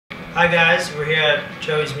Hi guys, we're here at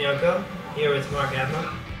Joey's Myoko, here with Mark Abma.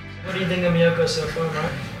 What do you think of Myoko so far,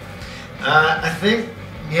 Mark? I think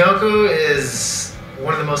Myoko is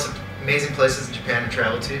one of the most amazing places in Japan to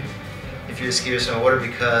travel to if you're a skier or snowboarder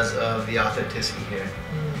because of the authenticity here.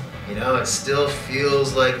 You know, it still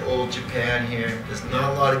feels like old Japan here. There's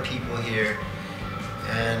not a lot of people here,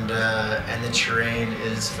 and the terrain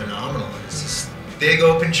is phenomenal. It's just big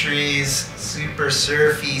open trees, super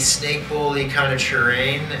surfy, snake bowly kind of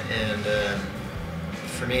terrain, and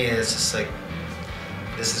for me, it's just like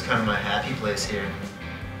this is kind of my happy place here.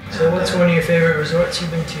 So, what's one of your favorite resorts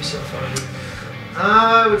you've been to so far?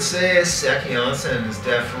 I would say Seki Onsen is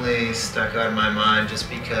definitely stuck out in my mind just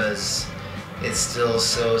because it's still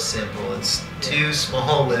so simple. It's two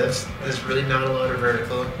small lifts. There's really not a lot of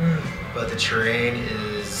vertical, but the terrain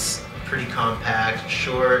is pretty compact,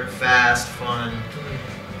 short, fast, fun,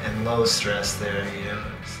 and low stress there, you know.